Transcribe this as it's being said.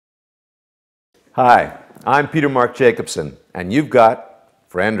Hi, I'm Peter Marc Jacobson, and you've got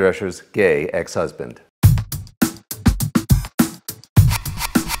Fran Drescher's gay ex-husband.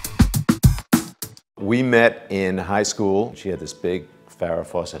 We met in high school. She had this big Farrah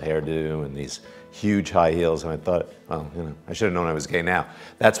Fawcett hairdo and these huge high heels, and I thought, well, I should have known I was gay now.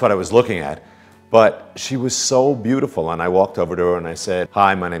 That's what I was looking at. But she was so beautiful, and I walked over to her and I said,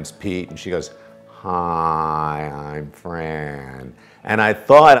 "Hi, my name's Pete," and she goes, "Hi, I'm Fran." And I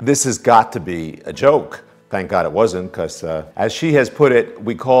thought, this has got to be a joke. Thank God it wasn't, because as she has put it,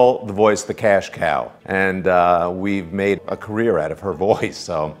 we call the voice the cash cow. And we've made a career out of her voice.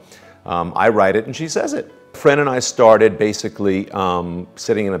 So I write it and she says it. Fran and I started basically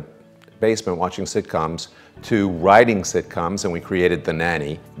sitting in a basement watching sitcoms to writing sitcoms, and we created The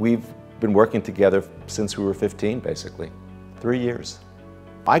Nanny. We've been working together since we were 15, basically. 3 years.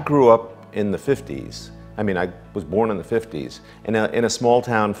 I grew up in the 50s. I mean, I was born in the 50s in a small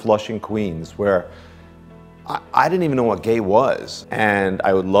town, Flushing, Queens, where I didn't even know what gay was. And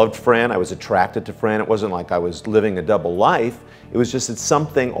I loved Fran, I was attracted to Fran. It wasn't like I was living a double life. It was just that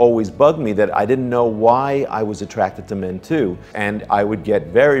something always bugged me that I didn't know why I was attracted to men too. And I would get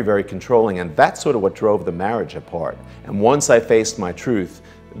very, very controlling, and that's sort of what drove the marriage apart. And once I faced my truth,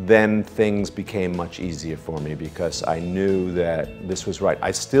 then things became much easier for me because I knew that this was right.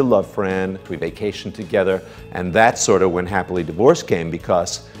 I still love Fran. We vacationed together, and that's sort of when Happily Divorced came,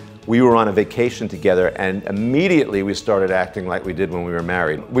 because we were on a vacation together and immediately we started acting like we did when we were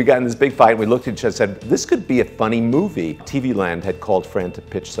married. We got in this big fight and we looked at each other and said, this could be a funny movie. TV Land had called Fran to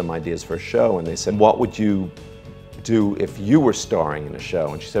pitch some ideas for a show, and they said, what would you do if you were starring in a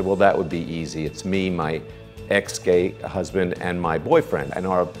show? And she said, well, that would be easy. It's me, my ex-gay husband, and my boyfriend, and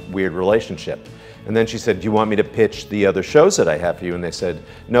our weird relationship. And then she said, do you want me to pitch the other shows that I have for you? And they said,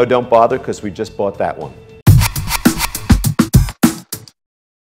 no, don't bother, because we just bought that one.